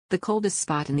The coldest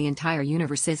spot in the entire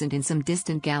universe isn't in some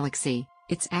distant galaxy,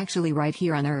 it's actually right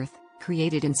here on Earth,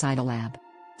 created inside a lab.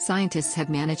 Scientists have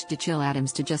managed to chill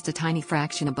atoms to just a tiny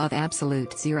fraction above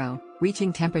absolute zero,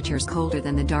 reaching temperatures colder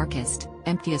than the darkest,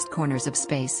 emptiest corners of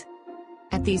space.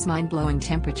 At these mind-blowing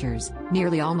temperatures,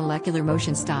 nearly all molecular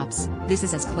motion stops. This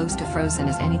is as close to frozen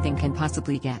as anything can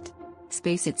possibly get.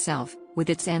 Space itself, with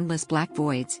its endless black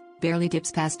voids, barely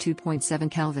dips past 2.7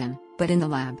 Kelvin, but in the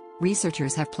lab,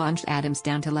 researchers have plunged atoms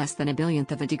down to less than a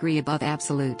billionth of a degree above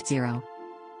absolute zero.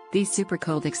 These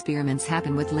super-cold experiments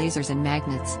happen with lasers and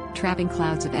magnets, trapping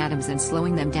clouds of atoms and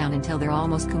slowing them down until they're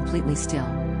almost completely still.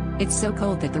 It's so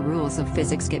cold that the rules of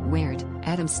physics get weird,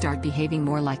 atoms start behaving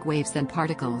more like waves than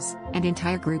particles, and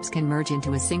entire groups can merge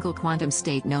into a single quantum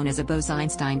state known as a Bose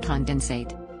Einstein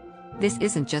condensate. This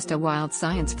isn't just a wild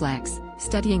science flex,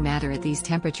 studying matter at these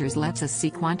temperatures lets us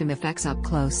see quantum effects up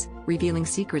close, revealing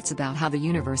secrets about how the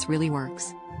universe really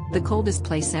works. The coldest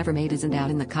place ever made isn't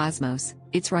out in the cosmos,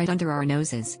 it's right under our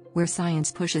noses, where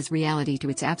science pushes reality to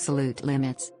its absolute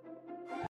limits.